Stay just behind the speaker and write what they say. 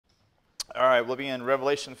All right, we'll be in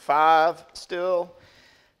Revelation 5 still.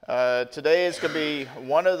 Today is going to be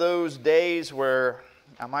one of those days where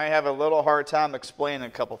I might have a little hard time explaining a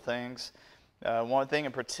couple things. One thing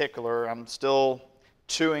in particular, I'm still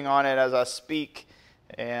chewing on it as I speak,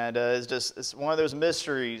 and it's one of those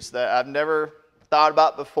mysteries that I've never thought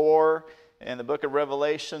about before in the book of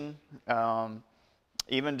Revelation,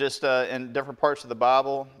 even just in different parts of the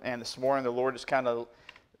Bible. And this morning the Lord just kind of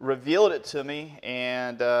revealed it to me,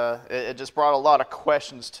 and it just brought a lot of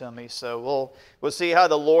questions to me. So we'll see how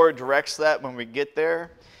the Lord directs that when we get there.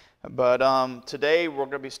 But today we're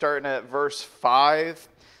going to be starting at verse 5.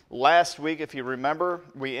 Last week, if you remember,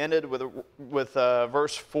 we ended with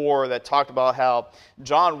verse 4 that talked about how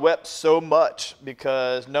John wept so much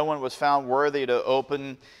because no one was found worthy to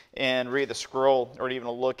open and read the scroll or even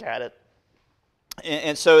to look at it.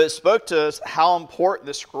 And so it spoke to us how important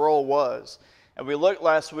the scroll was. And we looked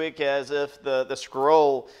last week as if the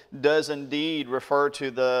scroll does indeed refer to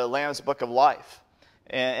the Lamb's Book of Life,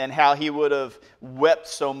 and how he would have wept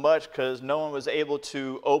so much because no one was able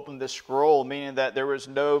to open the scroll, meaning that there was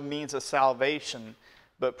no means of salvation.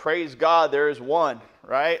 But praise God, there is one,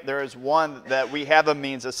 right? There is one that we have a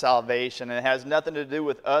means of salvation, and it has nothing to do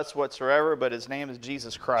with us whatsoever, but his name is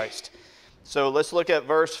Jesus Christ. So let's look at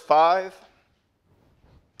verse 5.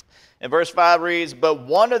 And verse 5 reads, "But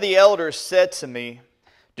one of the elders said to me,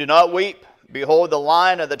 'Do not weep. Behold, the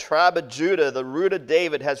Lion of the tribe of Judah, the root of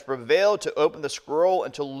David, has prevailed to open the scroll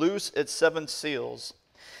and to loose its 7 seals.'"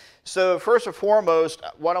 So first and foremost,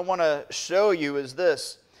 what I want to show you is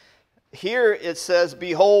this. Here it says,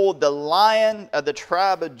 "Behold, the Lion of the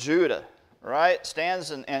tribe of Judah," right? Stands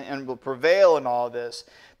and will prevail in all this.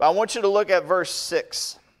 But I want you to look at verse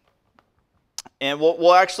 6. And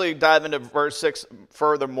we'll actually dive into verse 6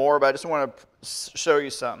 furthermore, but I just want to show you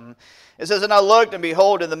something. It says, "And I looked, and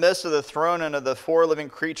behold, in the midst of the throne and of the 4 living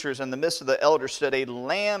creatures, in the midst of the elders, stood a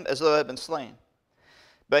lamb as though it had been slain.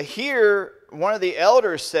 But here, one of the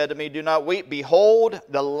elders said to me, 'Do not weep. Behold,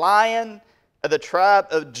 the Lion of the tribe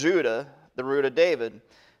of Judah, the root of David.'"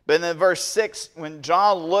 But then verse 6, when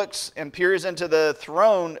John looks and peers into the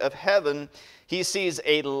throne of heaven, he sees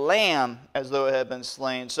a lamb as though it had been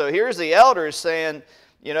slain. So here's the elders saying,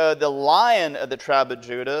 the Lion of the tribe of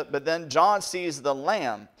Judah, but then John sees the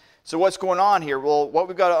lamb. So what's going on here? Well, what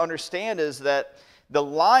we've got to understand is that the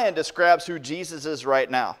lion describes who Jesus is right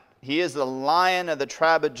now. He is the Lion of the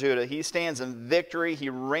tribe of Judah. He stands in victory. He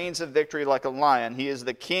reigns in victory like a lion. He is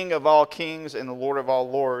the King of all kings and the Lord of all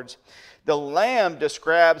lords. The lamb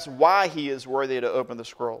describes why he is worthy to open the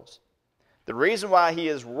scrolls. The reason why he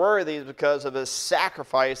is worthy is because of his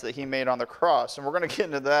sacrifice that he made on the cross. And we're going to get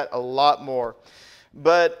into that a lot more.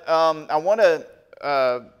 But I want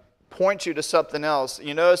to point you to something else.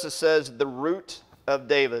 You notice it says the root of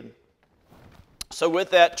David. So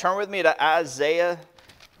with that, turn with me to Isaiah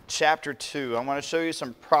chapter 2. I want to show you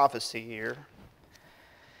some prophecy here.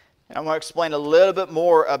 And I want to explain a little bit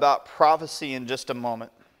more about prophecy in just a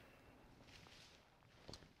moment.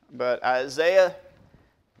 But Isaiah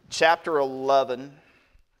chapter 11,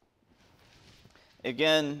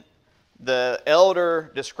 again, the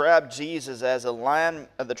elder described Jesus as a Lion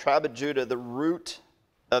of the tribe of Judah, the root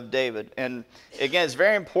of David. And again, it's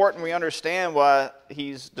very important we understand why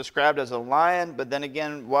he's described as a lion, but then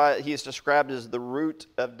again, why he's described as the root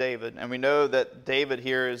of David. And we know that David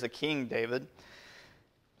here is the King David.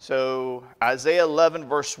 So Isaiah 11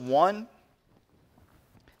 verse 1.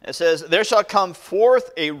 It says, "There shall come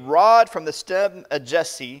forth a rod from the stem of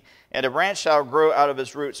Jesse, and a branch shall grow out of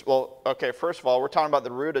his roots." Well, okay, first of all, we're talking about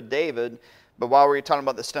the root of David, but why were we talking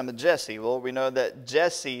about the stem of Jesse? Well, we know that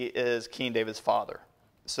Jesse is King David's father.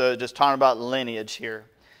 So just talking about lineage here.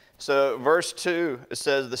 So verse 2, it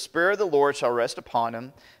says, "The Spirit of the Lord shall rest upon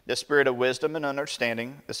him, the Spirit of wisdom and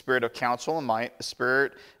understanding, the Spirit of counsel and might, the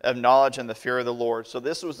Spirit of knowledge and the fear of the Lord." So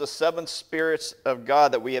this was the 7 spirits of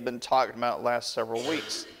God that we have been talking about last several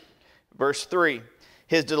weeks. Verse 3,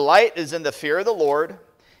 "His delight is in the fear of the Lord,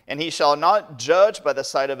 and he shall not judge by the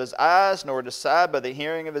sight of his eyes, nor decide by the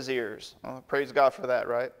hearing of his ears." Oh, praise God for that,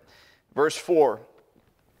 right? Verse 4,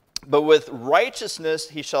 "But with righteousness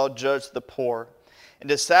he shall judge the poor, and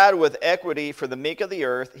decide with equity for the meek of the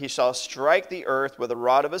earth. He shall strike the earth with the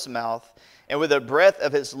rod of his mouth, and with the breath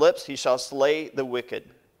of his lips he shall slay the wicked.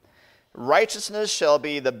 Righteousness shall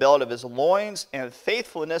be the belt of his loins, and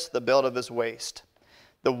faithfulness the belt of his waist.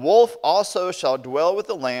 The wolf also shall dwell with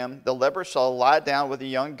the lamb, the leopard shall lie down with the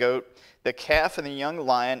young goat, the calf and the young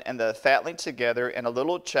lion and the fatling together, and a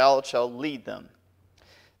little child shall lead them.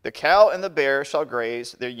 The cow and the bear shall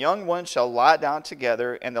graze, their young ones shall lie down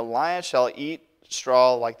together, and the lion shall eat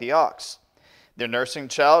straw like the ox. The nursing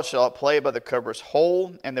child shall play by the cobra's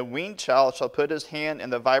hole, and the weaned child shall put his hand in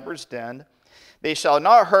the viper's den. They shall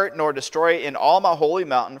not hurt nor destroy in all my holy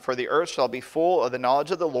mountain, for the earth shall be full of the knowledge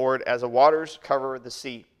of the Lord as the waters cover the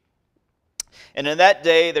sea. And in that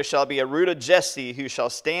day there shall be a root of Jesse, who shall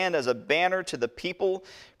stand as a banner to the people,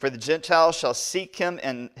 for the Gentiles shall seek him,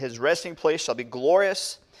 and his resting place shall be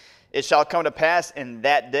glorious. It shall come to pass in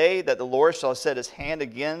that day that the Lord shall set his hand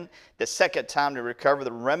again the second time to recover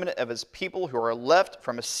the remnant of his people who are left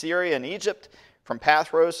from Assyria and Egypt, from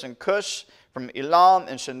Pathros and Cush, from Elam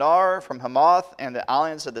and Shinar, from Hamath and the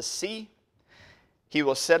islands of the sea. He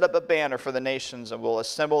will set up a banner for the nations and will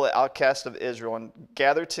assemble the outcasts of Israel and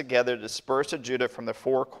gather together the dispersed of Judah from the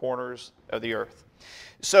four corners of the earth.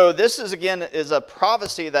 So this is a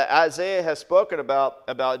prophecy that Isaiah has spoken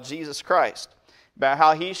about Jesus Christ, about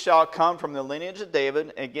how he shall come from the lineage of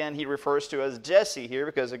David. Again, he refers to as Jesse here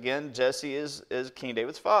because, again, Jesse is King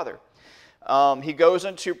David's father. He goes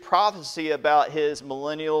into prophecy about his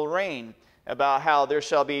millennial reign, about how there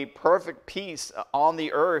shall be perfect peace on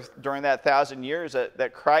the earth during that 1,000 years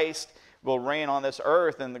that Christ will reign on this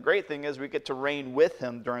earth. And the great thing is we get to reign with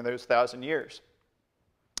him during those 1,000 years.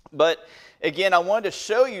 But again, I wanted to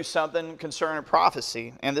show you something concerning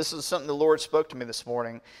prophecy, and this is something the Lord spoke to me this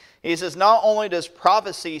morning. He says, not only does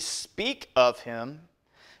prophecy speak of him,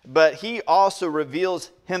 but he also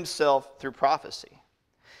reveals himself through prophecy.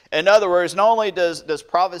 In other words, not only does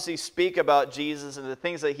prophecy speak about Jesus and the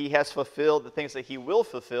things that he has fulfilled, the things that he will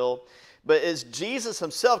fulfill, but it's Jesus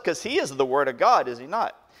himself, because he is the Word of God, is he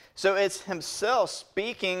not? So it's himself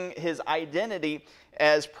speaking his identity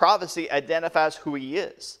as prophecy identifies who he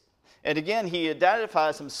is. And again, he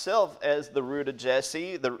identifies himself as the root of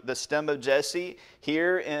Jesse, the stem of Jesse,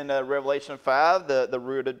 here in Revelation 5, the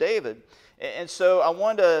root of David. And so I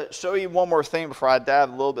wanted to show you one more thing before I dive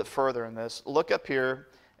a little bit further in this. Look up here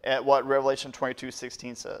at what Revelation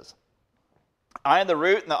 22:16 says. I am the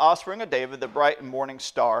root and the offspring of David, the bright and morning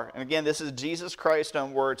star. And again, this is Jesus Christ's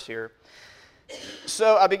own words here.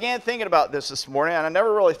 So I began thinking about this morning, and I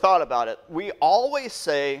never really thought about it. We always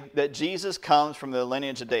say that Jesus comes from the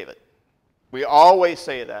lineage of David. We always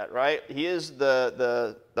say that, right? He is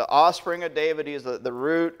the offspring of David. He is the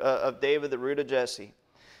root of David, the root of Jesse.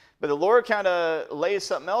 But the Lord kind of laid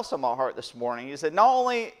something else on my heart this morning. He said, not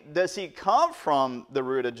only does he come from the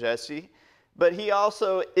root of Jesse, but he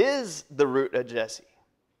also is the root of Jesse.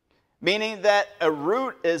 Meaning that a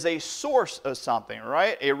root is a source of something,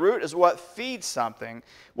 right? A root is what feeds something.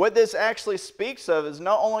 What this actually speaks of is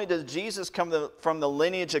not only does Jesus come from the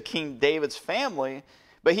lineage of King David's family,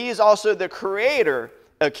 but he is also the creator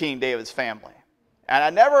of King David's family. And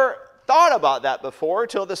I never thought about that before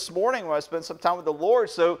until this morning when I spent some time with the Lord.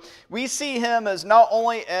 So we see him as not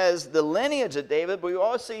only as the lineage of David, but we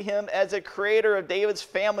also see him as a creator of David's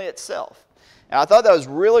family itself. And I thought that was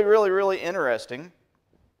really, really, really interesting.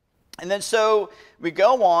 And then so we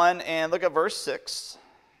go on and look at verse 6.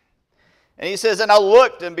 And he says, and I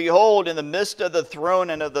looked, and behold, in the midst of the throne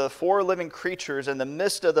and of the four living creatures, in the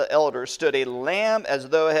midst of the elders, stood a lamb as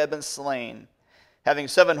though it had been slain, having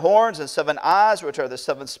 7 horns and 7 eyes, which are the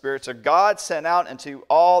 7 spirits of God sent out into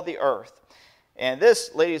all the earth. And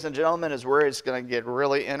this, ladies and gentlemen, is where it's going to get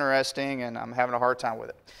really interesting, and I'm having a hard time with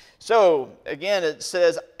it. So, again, it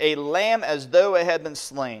says, a lamb as though it had been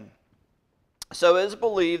slain. So it is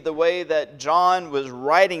believed the way that John was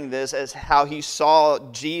writing this as how he saw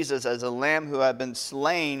Jesus as a lamb who had been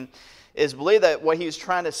slain, is believed that what he's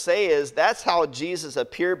trying to say is that's how Jesus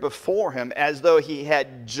appeared before him, as though he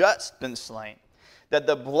had just been slain. That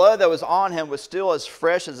the blood that was on him was still as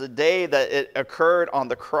fresh as the day that it occurred on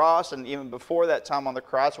the cross, and even before that time on the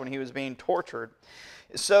cross when he was being tortured.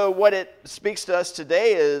 So what it speaks to us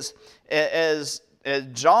today is, as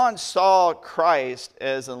John saw Christ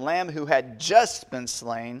as a lamb who had just been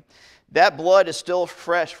slain, that blood is still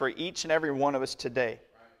fresh for each and every one of us today.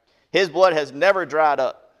 His blood has never dried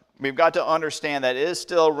up. We've got to understand that it is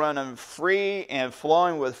still running free and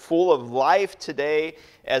flowing with full of life today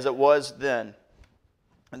as it was then.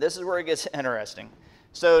 And this is where it gets interesting.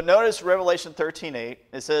 So notice Revelation 13:8.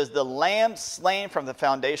 It says, the lamb slain from the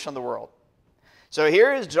foundation of the world. So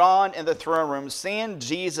here is John in the throne room seeing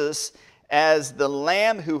Jesus as the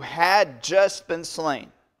lamb who had just been slain.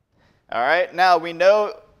 All right, now we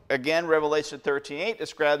know, again, Revelation 13:8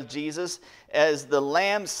 describes Jesus as the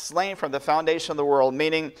lamb slain from the foundation of the world,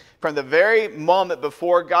 meaning from the very moment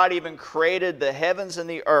before God even created the heavens and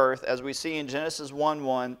the earth, as we see in Genesis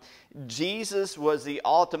 1:1, Jesus was the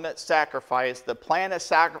ultimate sacrifice. The plan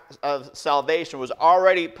of salvation was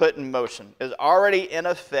already put in motion. It was already in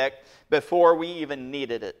effect before we even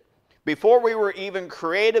needed it. Before we were even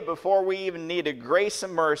created, before we even needed grace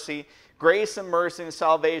and mercy, grace and mercy and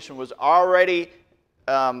salvation was already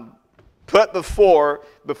put before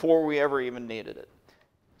we ever even needed it.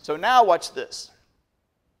 So now watch this.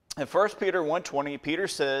 In 1 Peter 1:20, Peter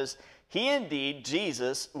says, "He indeed,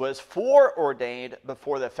 Jesus, was foreordained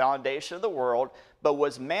before the foundation of the world, but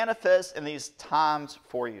was manifest in these times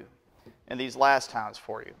for you," in these last times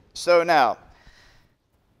for you. So now,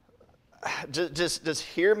 just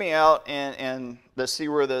hear me out and let's see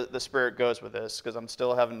where the Spirit goes with this, because I'm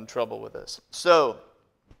still having trouble with this. So,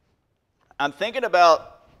 I'm thinking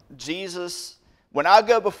about Jesus, when I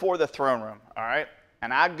go before the throne room, all right?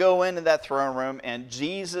 And I go into that throne room, and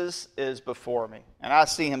Jesus is before me. And I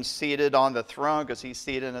see him seated on the throne because he's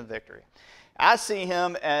seated in victory. I see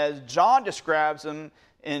him as John describes him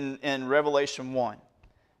in Revelation 1.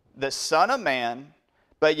 The Son of Man,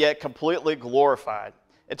 but yet completely glorified.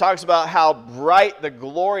 It talks about how bright the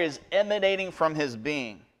glory is emanating from his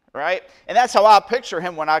being, right? And that's how I picture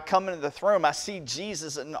him when I come into the throne. I see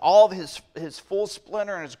Jesus in all of his full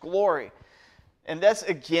splendor and his glory. And that's,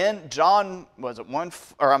 again,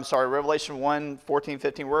 Revelation 1, 14,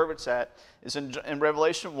 15, wherever it's at, is in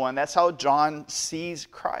Revelation 1. That's how John sees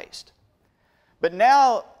Christ. But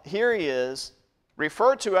now, here he is,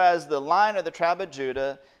 referred to as the Lion of the tribe of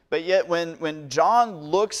Judah, but yet when John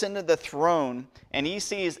looks into the throne and he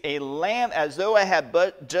sees a lamb as though it had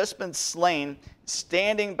just been slain,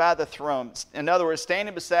 standing by the throne. In other words,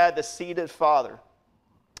 standing beside the seated Father.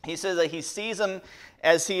 He says that he sees him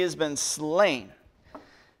as he has been slain.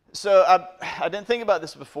 So I didn't think about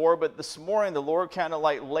this before, but this morning the Lord kind of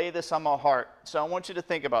like laid this on my heart. So I want you to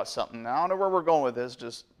think about something. Now, I don't know where we're going with this,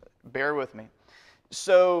 just bear with me.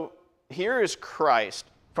 So here is Christ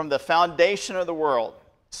from the foundation of the world,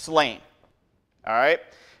 slain. All right?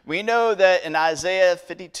 We know that in Isaiah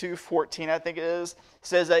 52:14, I think it is,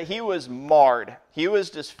 says that he was marred. He was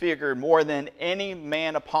disfigured more than any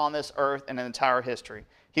man upon this earth in entire history.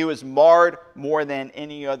 He was marred more than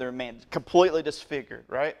any other man, completely disfigured,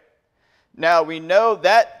 right? Now, we know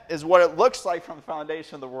that is what it looks like from the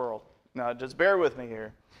foundation of the world. Now, just bear with me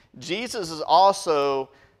here. Jesus is also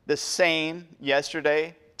the same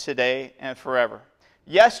yesterday, today, and forever.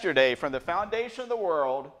 Yesterday, from the foundation of the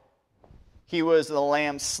world, he was the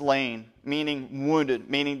lamb slain, meaning wounded,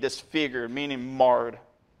 meaning disfigured, meaning marred.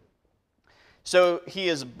 So he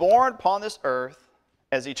is born upon this earth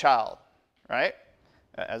as a child, right?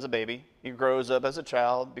 As a baby. He grows up as a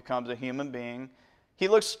child, becomes a human being. He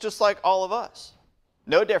looks just like all of us.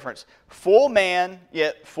 No difference. Full man,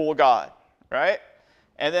 yet full God, right?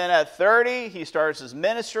 And then at 30, he starts his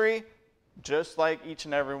ministry, just like each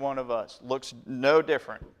and every one of us. Looks no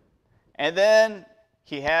different. And then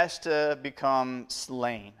he has to become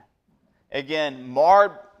slain. Again,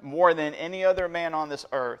 marred more than any other man on this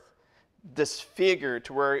earth. Disfigured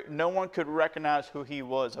to where no one could recognize who he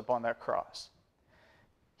was upon that cross.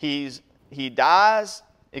 He dies.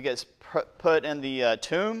 It gets put in the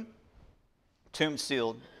tomb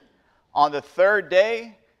sealed. On the third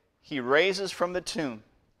day, he raises from the tomb,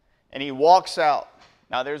 and he walks out.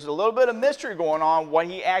 Now, there's a little bit of mystery going on what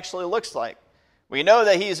he actually looks like. We know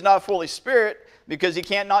that he is not fully spirit because he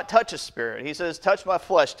can't not touch his spirit. He says, touch my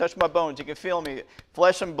flesh, touch my bones, you can feel me.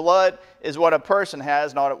 Flesh and blood is what a person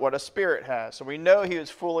has, not what a spirit has. So we know he was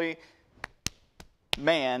fully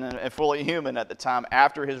man and fully human at the time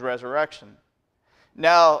after his resurrection.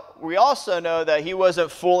 Now, we also know that he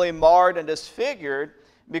wasn't fully marred and disfigured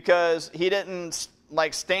because he didn't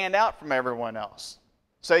stand out from everyone else.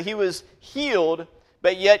 So he was healed,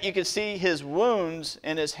 but yet you could see his wounds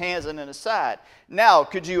in his hands and in his side. Now,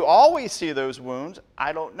 could you always see those wounds?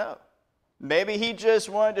 I don't know. Maybe he just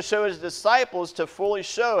wanted to show his disciples to fully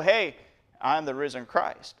show, hey, I'm the risen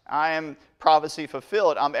Christ. I am prophecy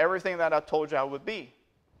fulfilled. I'm everything that I told you I would be.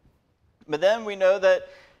 But then we know that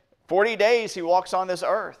 40 days he walks on this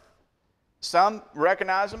earth. Some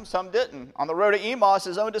recognized him, some didn't. On the road to Emmaus,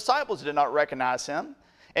 his own disciples did not recognize him.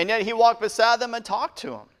 And yet he walked beside them and talked to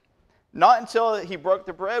them. Not until he broke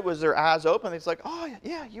the bread was their eyes open. He's like, oh,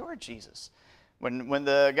 yeah, you are Jesus. When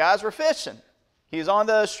the guys were fishing, he's on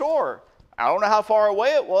the shore. I don't know how far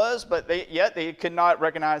away it was, but yet they could not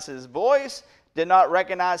recognize his voice, did not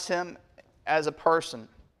recognize him as a person.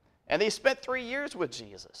 And they spent 3 years with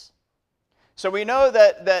Jesus. So we know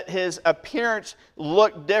that his appearance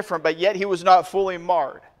looked different, but yet he was not fully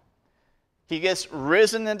marred. He gets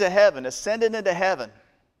risen into heaven, ascended into heaven.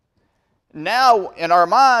 Now, in our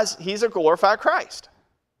minds, he's a glorified Christ.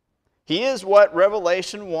 He is what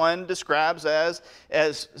Revelation 1 describes as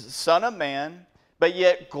Son of Man, but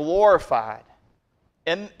yet glorified,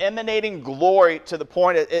 emanating glory to the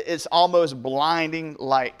point it's almost blinding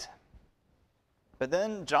light. But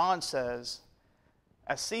then John says,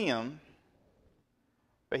 I see him,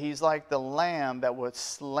 but he's like the lamb that was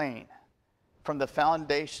slain from the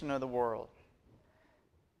foundation of the world.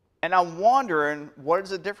 And I'm wondering, what is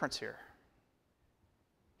the difference here?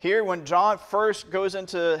 Here, when John first goes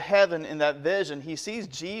into heaven in that vision, he sees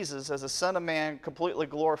Jesus as the Son of Man completely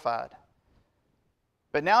glorified.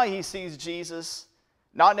 But now he sees Jesus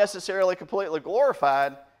not necessarily completely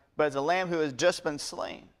glorified, but as a lamb who has just been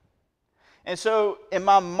slain. And so, in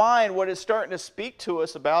my mind, what it's starting to speak to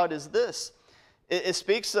us about is this. It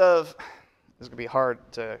speaks of, this is going to be hard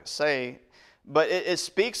to say, but it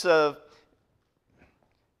speaks of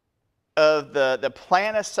the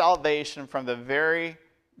plan of salvation from the very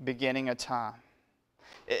beginning of time.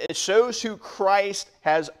 It shows who Christ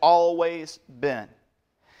has always been.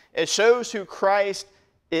 It shows who Christ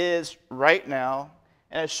is right now,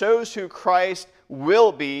 and it shows who Christ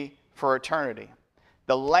will be for eternity.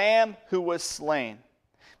 The Lamb who was slain.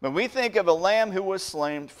 When we think of a Lamb who was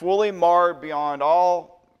slain, fully marred beyond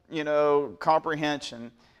all,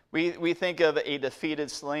 comprehension, we think of a defeated,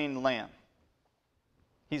 slain Lamb.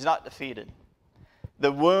 He's not defeated.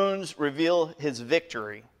 The wounds reveal his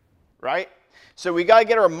victory, right? So we got to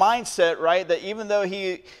get our mindset right that even though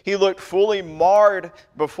he looked fully marred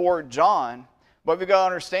before John, what we got to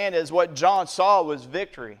understand is what John saw was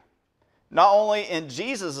victory. Not only in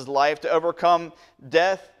Jesus' life to overcome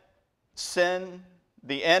death, sin,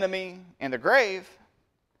 the enemy, and the grave,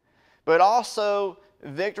 but also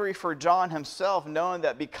victory for John himself, knowing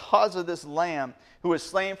that because of this Lamb who was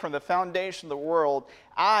slain from the foundation of the world,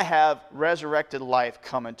 I have resurrected life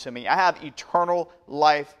coming to me. I have eternal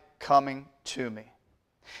life coming to me.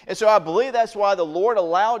 And so I believe that's why the Lord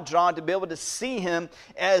allowed John to be able to see him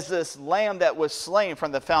as this Lamb that was slain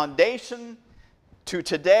from the foundation to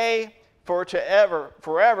today,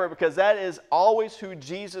 forever, because that is always who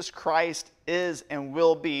Jesus Christ is and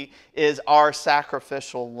will be, is our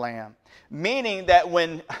sacrificial lamb. Meaning that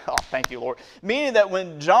when, thank you, Lord. Meaning that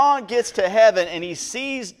when John gets to heaven and he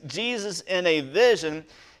sees Jesus in a vision,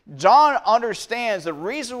 John understands the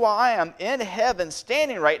reason why I am in heaven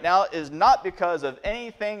standing right now is not because of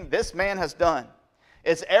anything this man has done.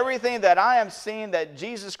 It's everything that I am seeing that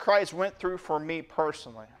Jesus Christ went through for me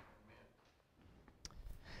personally.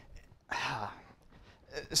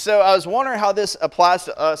 So I was wondering how this applies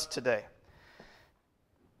to us today.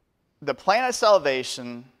 The plan of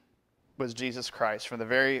salvation was Jesus Christ from the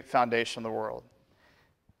very foundation of the world.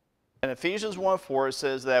 In Ephesians 1:4 it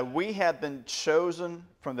says that we have been chosen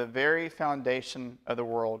from the very foundation of the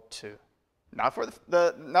world too. Not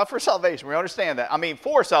for salvation. We understand that. I mean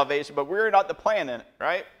for salvation, but we're not the plan in it,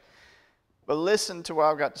 right? But listen to what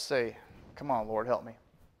I've got to say. Come on, Lord, help me.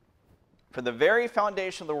 For the very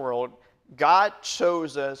foundation of the world, God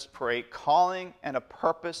chose us for a calling and a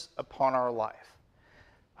purpose upon our life.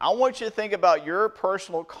 I want you to think about your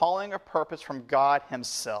personal calling or purpose from God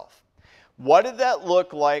himself. What did that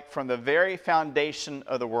look like from the very foundation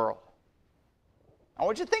of the world? I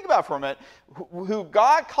want you to think about for a minute who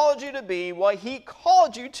God called you to be, what he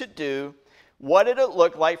called you to do. What did it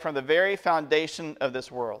look like from the very foundation of this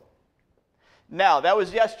world? Now, that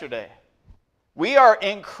was yesterday. We are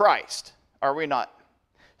in Christ, are we not?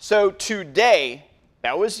 So today,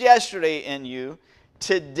 that was yesterday in you,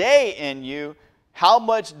 today in you, how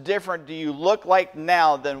much different do you look like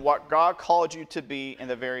now than what God called you to be in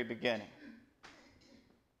the very beginning?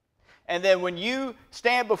 And then when you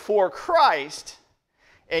stand before Christ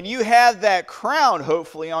and you have that crown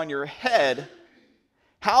hopefully on your head,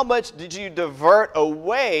 how much did you divert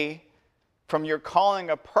away from your calling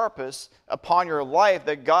a purpose upon your life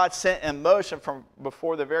that God sent in motion from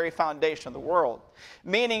before the very foundation of the world?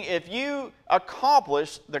 Meaning, if you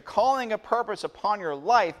accomplish the calling a purpose upon your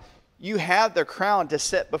life, you have the crown to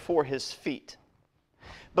sit before his feet.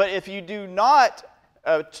 But if you do not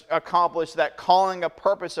accomplish that calling a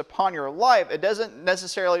purpose upon your life, it doesn't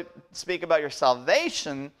necessarily speak about your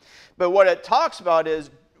salvation, but what it talks about is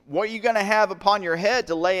what you're going to have upon your head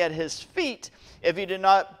to lay at his feet if you do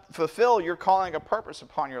not fulfill your calling a purpose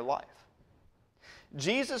upon your life.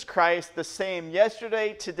 Jesus Christ, the same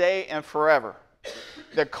yesterday, today, and forever.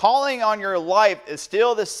 The calling on your life is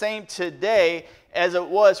still the same today as it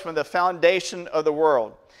was from the foundation of the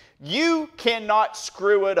world. You cannot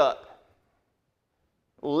screw it up.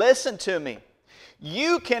 Listen to me.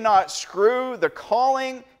 You cannot screw the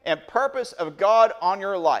calling and purpose of God on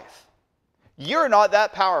your life. You're not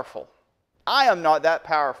that powerful. I am not that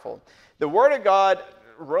powerful. The Word of God,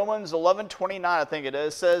 Romans 11:29, I think it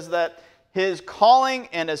is, says that his calling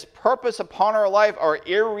and his purpose upon our life are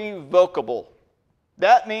irrevocable.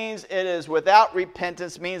 That means it is without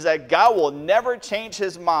repentance, means that God will never change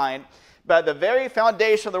his mind By the very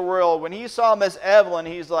foundation of the world, when he saw Miss Evelyn,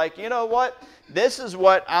 he's like, you know what? This is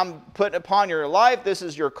what I'm putting upon your life. This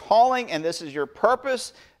is your calling, and this is your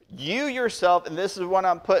purpose. You yourself, and this is what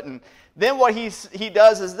I'm putting. Then what he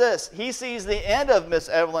does is this. He sees the end of Miss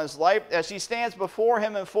Evelyn's life as she stands before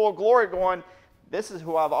him in full glory going, this is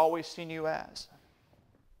who I've always seen you as.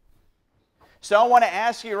 So I want to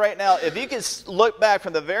ask you right now, if you could look back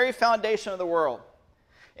from the very foundation of the world,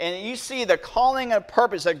 and you see the calling and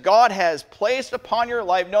purpose that God has placed upon your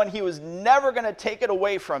life, knowing he was never going to take it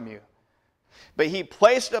away from you, but he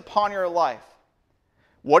placed it upon your life.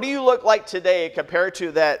 What do you look like today compared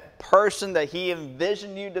to that person that he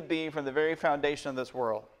envisioned you to be from the very foundation of this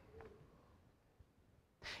world?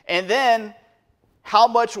 And then, how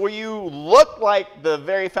much will you look like the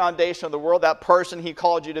very foundation of the world, that person he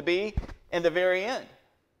called you to be, in the very end?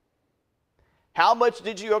 How much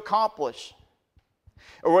did you accomplish?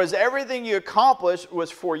 Or was everything you accomplished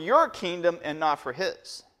was for your kingdom and not for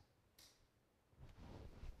his?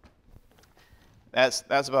 That's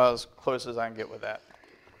about as close as I can get with that.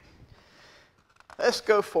 Let's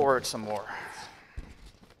go forward some more.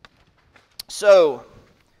 So,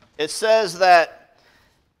 it says that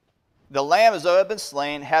the Lamb has been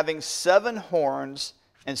slain, having 7 horns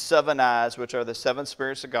and 7 eyes, which are the 7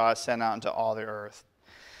 spirits of God sent out into all the earth.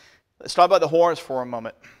 Let's talk about the horns for a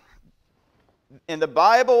moment. In the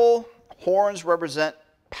Bible, horns represent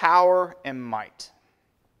power and might.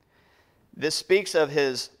 This speaks of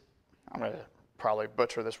his, I'm going to probably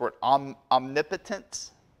butcher this word,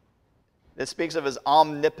 omnipotence. This speaks of his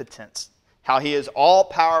omnipotence, how he is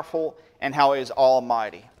all-powerful and how he is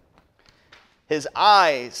almighty. His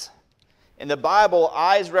eyes, in the Bible,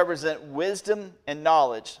 eyes represent wisdom and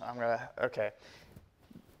knowledge.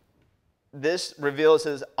 This reveals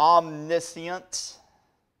his omniscience.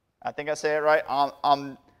 I think I say it right.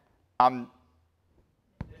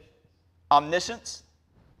 Omniscience.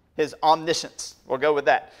 His omniscience. We'll go with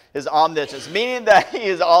that. His omniscience, meaning that he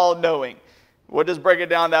is all-knowing. We'll just break it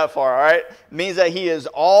down that far, all right? It means that he is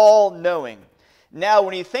all-knowing. Now,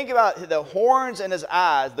 when you think about the horns in his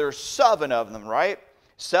eyes, there's 7 of them, right?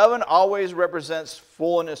 7 always represents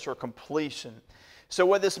fullness or completion. So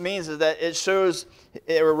what this means is that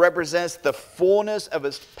it represents the fullness of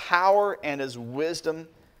his power and his wisdom,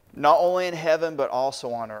 not only in heaven, but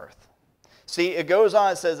also on earth. See, it goes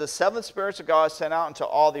on, it says, the 7 spirits of God sent out into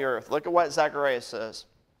all the earth. Look at what Zechariah says.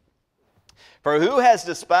 For who has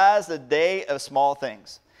despised the day of small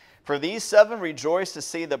things? For these 7 rejoice to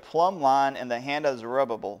see the plumb line in the hand of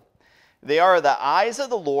Zerubbabel. They are the eyes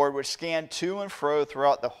of the Lord which scan to and fro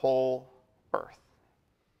throughout the whole earth.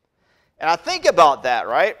 And I think about that,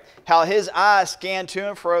 right? How his eyes scan to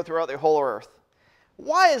and fro throughout the whole earth.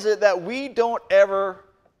 Why is it that we don't ever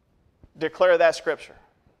declare that scripture?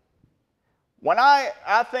 When I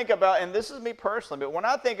think about, and this is me personally, but when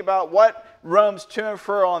I think about what roams to and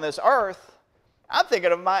fro on this earth, I'm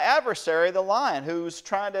thinking of my adversary, the lion, who's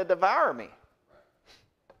trying to devour me.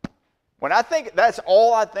 When I think, that's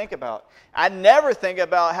all I think about. I never think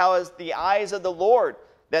about how is the eyes of the Lord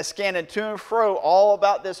that's scanning to and fro all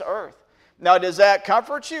about this earth. Now, does that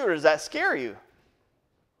comfort you or does that scare you?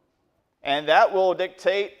 And that will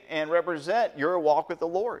dictate and represent your walk with the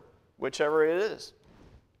Lord, whichever it is.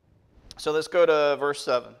 So let's go to verse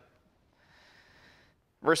 7.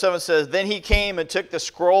 Verse 7 says, Then he came and took the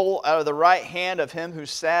scroll out of the right hand of him who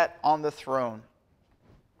sat on the throne.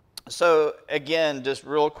 So again, just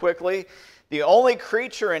real quickly, the only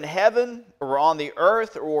creature in heaven or on the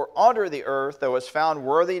earth or under the earth that was found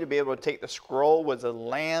worthy to be able to take the scroll was a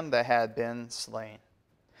lamb that had been slain.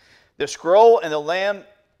 The scroll and the lamb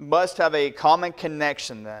must have a common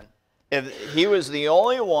connection then. If he was the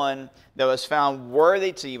only one that was found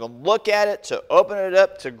worthy to even look at it, to open it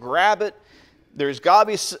up, to grab it, there's got to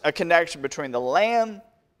be a connection between the lamb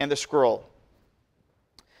and the scroll.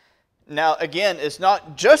 Now, again, it's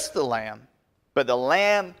not just the lamb, but the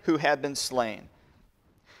lamb who had been slain.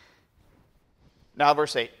 Now,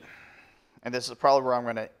 verse 8. And this is probably where I'm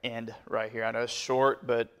going to end right here. I know it's short,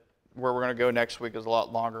 but where we're going to go next week is a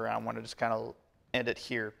lot longer. And I want to just kind of end it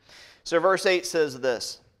here. So verse 8 says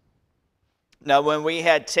this. Now, when we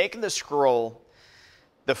had taken the scroll,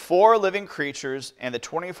 the 4 living creatures and the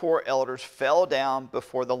 24 elders fell down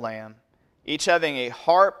before the Lamb, each having a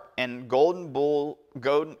harp and golden bowls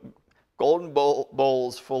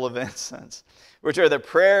full of incense, which are the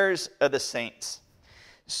prayers of the saints.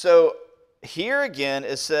 So here again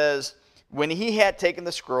it says, when he had taken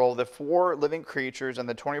the scroll, the 4 living creatures and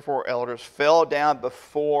the 24 elders fell down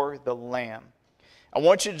before the Lamb. I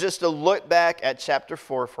want you just to look back at chapter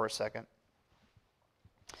 4 for a second.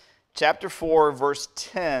 Chapter 4, verse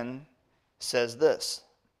 10 says this.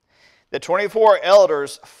 The 24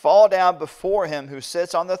 elders fall down before him who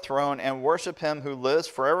sits on the throne and worship him who lives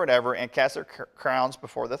forever and ever and cast their crowns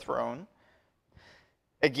before the throne.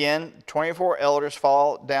 Again, 24 elders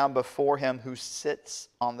fall down before him who sits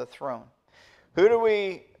on the throne. Who do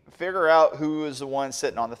we figure out who is the one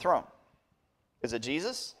sitting on the throne? Is it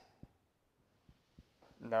Jesus?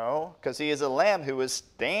 No, because he is a lamb who is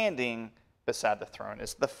standing beside the throne.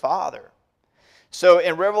 It's the Father. So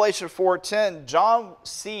in Revelation 4:10, John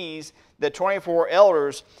sees the 24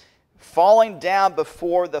 elders falling down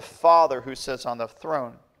before the Father who sits on the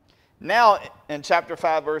throne. Now, in chapter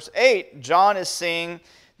 5, verse 8, John is seeing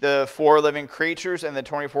the 4 living creatures and the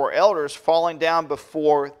 24 elders falling down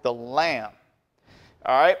before the Lamb.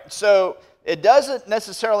 All right, so it doesn't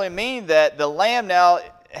necessarily mean that the Lamb now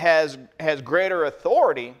has greater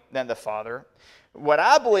authority than the Father. What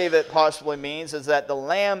I believe it possibly means is that the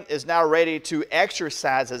Lamb is now ready to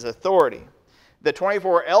exercise his authority. The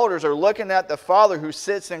 24 elders are looking at the Father who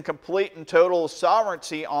sits in complete and total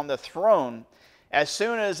sovereignty on the throne. As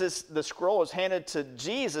soon as the scroll is handed to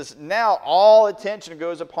Jesus, now all attention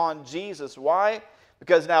goes upon Jesus. Why?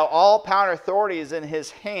 Because now all power and authority is in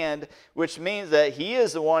his hand, which means that he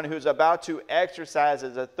is the one who's about to exercise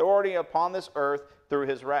his authority upon this earth through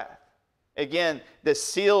his wrath. Again, the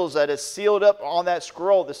seals that is sealed up on that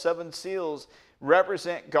scroll, the 7 seals,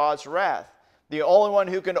 represent God's wrath. The only one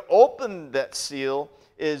who can open that seal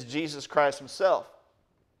is Jesus Christ himself.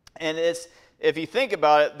 And if you think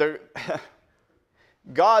about it,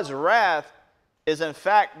 God's wrath is in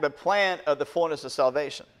fact the plan of the fullness of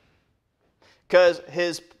salvation. Because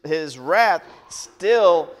his wrath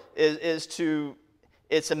still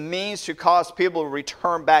it's a means to cause people to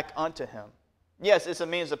return back unto him. Yes, it's a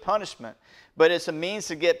means of punishment, but it's a means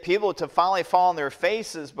to get people to finally fall on their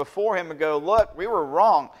faces before him and go, look, we were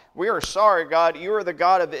wrong. We are sorry, God. You are the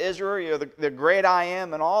God of Israel. You're the great I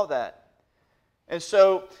am and all that. And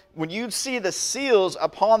so when you see the seals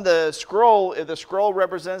upon the scroll, if the scroll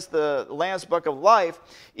represents the Lamb's Book of Life,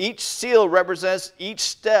 each seal represents each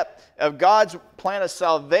step of God's plan of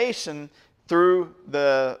salvation through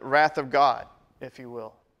the wrath of God, if you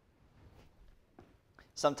will.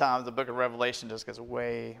 Sometimes the book of Revelation just gets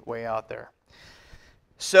way, way out there.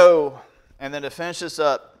 So, and then to finish this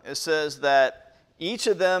up, it says that each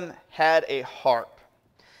of them had a harp.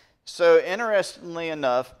 So, interestingly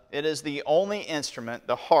enough, it is the only instrument,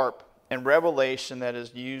 the harp, in Revelation that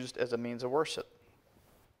is used as a means of worship.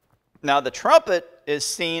 Now, the trumpet is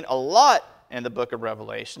seen a lot in the book of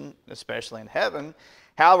Revelation, especially in heaven.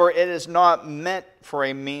 However, it is not meant for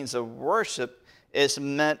a means of worship. It's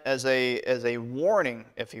meant as a warning,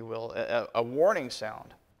 if you will, a warning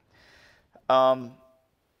sound.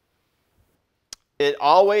 It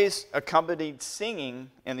always accompanied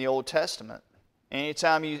singing in the Old Testament.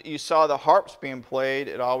 Anytime you saw the harps being played,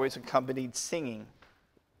 it always accompanied singing.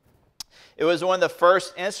 It was one of the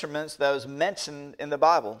first instruments that was mentioned in the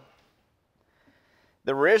Bible.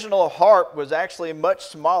 The original harp was actually much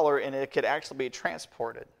smaller and it could actually be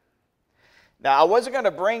transported. Now, I wasn't going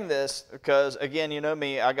to bring this because, again, you know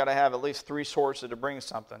me, I got to have at least 3 sources to bring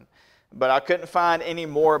something. But I couldn't find any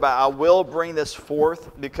more, but I will bring this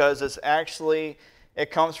forth because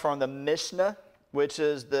it comes from the Mishnah, which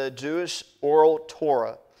is the Jewish oral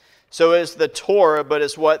Torah. So it's the Torah, but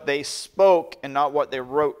it's what they spoke and not what they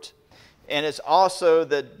wrote. And it's also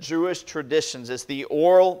the Jewish traditions. It's the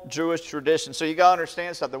oral Jewish tradition. So you got to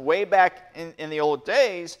understand something. Way back in the old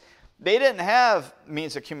days, they didn't have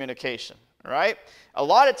means of communication. Right? A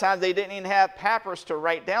lot of times they didn't even have papyrus to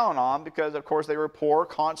write down on because, of course, they were poor,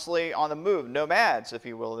 constantly on the move. Nomads, if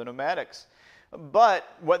you will, the nomadics.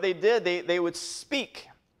 But what they did, they would speak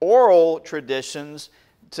oral traditions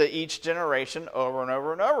to each generation over and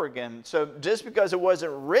over and over again. So just because it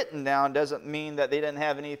wasn't written down doesn't mean that they didn't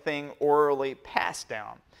have anything orally passed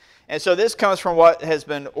down. And so this comes from what has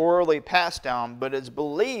been orally passed down, but it's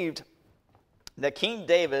believed that King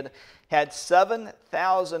David had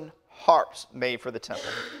 7,000 harps made for the temple.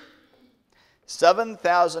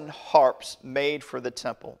 7,000 harps made for the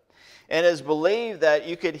temple. And it is believed that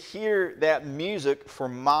you could hear that music for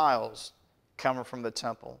miles coming from the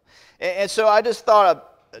temple. And so I just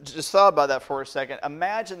thought about that for a second.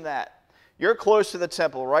 Imagine that. You're close to the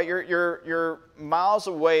temple, right? You're miles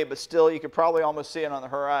away, but still you could probably almost see it on the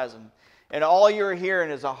horizon. And all you're hearing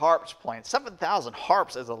is a harps playing. 7,000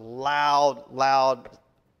 harps is a loud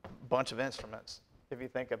bunch of instruments, if you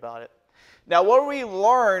think about it. Now, what we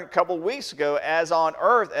learned a couple of weeks ago, as on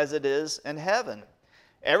earth as it is in heaven.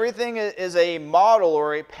 Everything is a model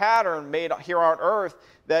or a pattern made here on earth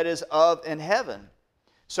that is in heaven.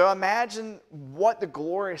 So imagine what the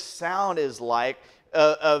glorious sound is like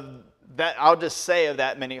of that I'll just say of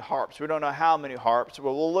that many harps. We don't know how many harps,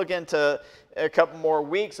 but we'll look into a couple more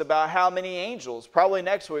weeks about how many angels. Probably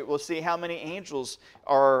next week we'll see how many angels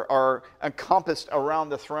are encompassed around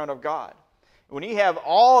the throne of God. When you have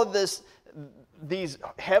all of these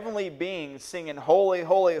heavenly beings singing holy,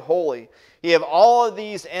 holy, holy, you have all of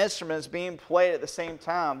these instruments being played at the same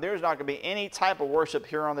time, there's not going to be any type of worship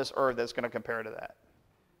here on this earth that's going to compare to that.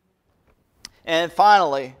 And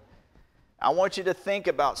finally, I want you to think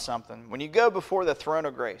about something. When you go before the throne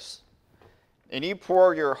of grace and you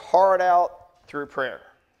pour your heart out through prayer,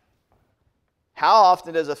 how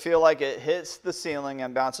often does it feel like it hits the ceiling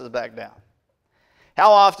and bounces back down?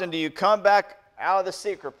 How often do you come back out of the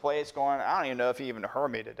secret place going, I don't even know if he even heard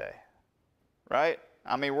me today, right?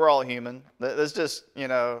 I mean, we're all human. Let's just,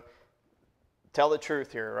 tell the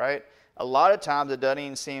truth here, right? A lot of times it doesn't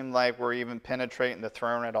even seem like we're even penetrating the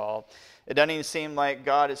throne at all. It doesn't even seem like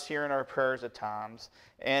God is hearing our prayers at times.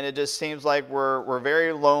 And it just seems like we're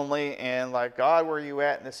very lonely and like, God, where are you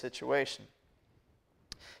at in this situation?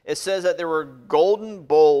 It says that there were golden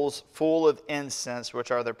bowls full of incense,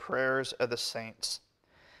 which are the prayers of the saints.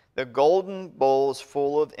 The golden bowls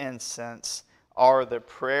full of incense are the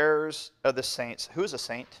prayers of the saints. Who's a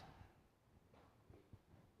saint?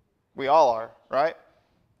 We all are, right?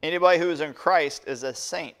 Anybody who is in Christ is a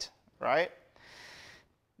saint, right?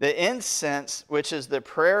 The incense, which is the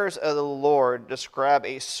prayers of the Lord, describe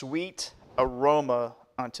a sweet aroma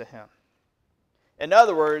unto him. In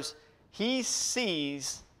other words, he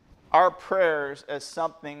sees our prayers as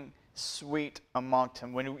something sweet amongst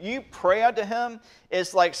him. When you pray unto him,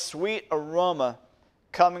 it's like sweet aroma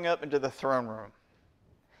coming up into the throne room.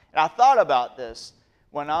 And I thought about this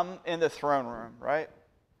when I'm in the throne room, right?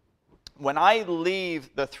 When I leave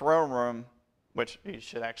the throne room, which you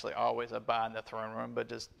should actually always abide in the throne room, but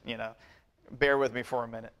just, bear with me for a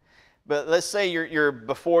minute. But let's say you're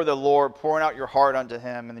before the Lord, pouring out your heart unto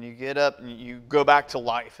him, and then you get up and you go back to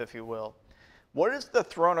life, if you will. What does the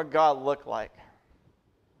throne of God look like?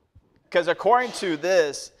 Because according to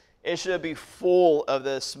this, it should be full of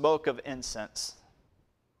the smoke of incense.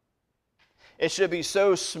 It should be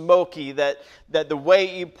so smoky that the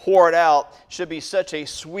way you pour it out should be such a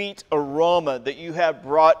sweet aroma that you have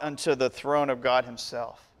brought unto the throne of God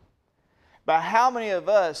himself. But how many of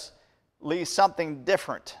us leave something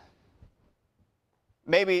different?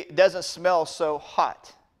 Maybe it doesn't smell so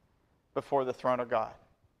hot before the throne of God.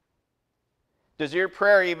 Does your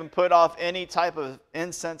prayer even put off any type of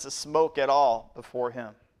incense or smoke at all before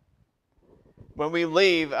him? When we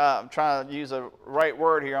leave, I'm trying to use a right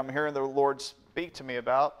word here, I'm hearing the Lord speak to me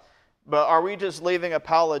about, but are we just leaving a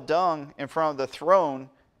pile of dung in front of the throne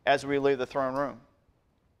as we leave the throne room?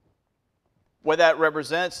 What that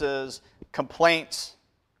represents is complaints,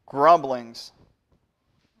 grumblings,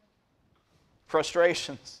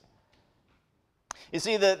 frustrations. You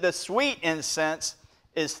see, the sweet incense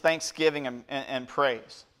is thanksgiving and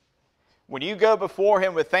praise. When you go before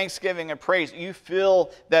him with thanksgiving and praise, you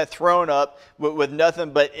fill that throne up with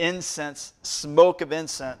nothing but incense, smoke of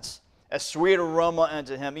incense, a sweet aroma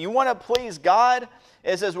unto him. You want to please God?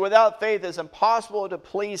 It says, without faith it's impossible to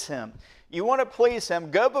please him. You want to please him,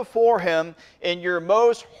 go before him in your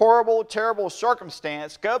most horrible, terrible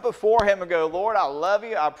circumstance. Go before him and go, Lord, I love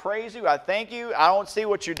you, I praise you, I thank you. I don't see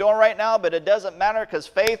what you're doing right now, but it doesn't matter because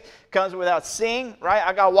faith comes without seeing, right?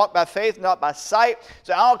 I got to walk by faith, not by sight.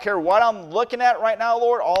 So I don't care what I'm looking at right now,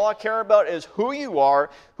 Lord. All I care about is who you are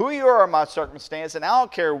in my circumstance, and I don't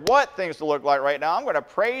care what things look like right now. I'm going to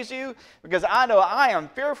praise you because I know I am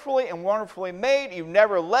fearfully and wonderfully made. You've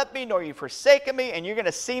never left me, nor you've forsaken me, and you're going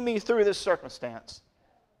to see me through this circumstance.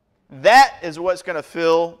 That is what's going to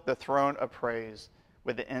fill the throne of praise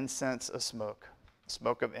with the incense of smoke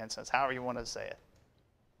of incense, however you want to say it.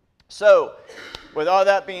 So, with all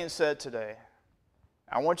that being said today,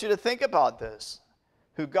 I want you to think about this.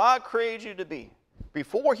 Who God created you to be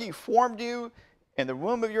before he formed you in the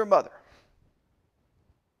womb of your mother.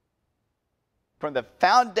 From the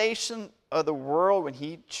foundation of the world, when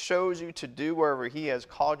he chose you to do wherever he has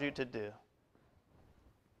called you to do.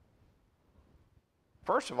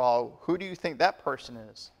 First of all, who do you think that person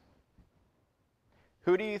is?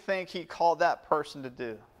 Who do you think he called that person to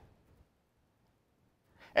do?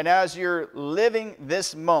 And as you're living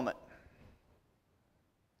this moment,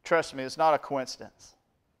 trust me, it's not a coincidence.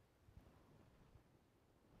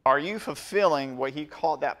 Are you fulfilling what he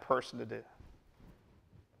called that person to do?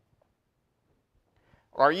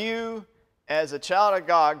 Are you, as a child of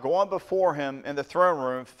God, going before him in the throne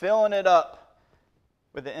room, filling it up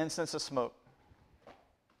with the incense of smoke,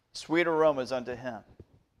 sweet aromas unto him?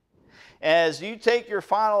 As you take your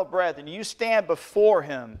final breath and you stand before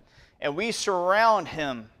him and we surround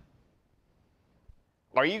him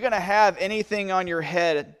Are you going to have anything on your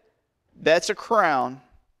head that's a crown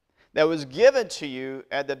that was given to you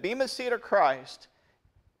at the Bema Seat of Christ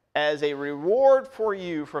as a reward for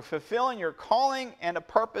you for fulfilling your calling and a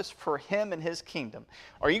purpose for Him and His kingdom?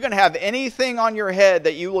 Are you going to have anything on your head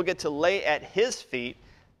that you will get to lay at His feet,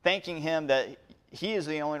 thanking Him that He is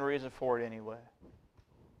the only reason for it anyway?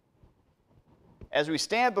 As we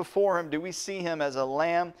stand before Him, do we see Him as a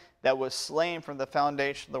lamb that was slain from the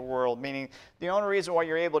foundation of the world? Meaning, the only reason why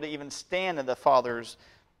you're able to even stand in the Father's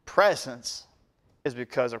presence is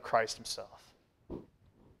because of Christ Himself.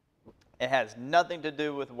 It has nothing to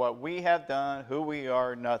do with what we have done, who we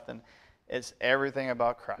are, nothing. It's everything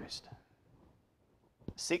about Christ.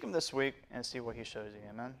 Seek Him this week and see what He shows you.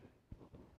 Amen.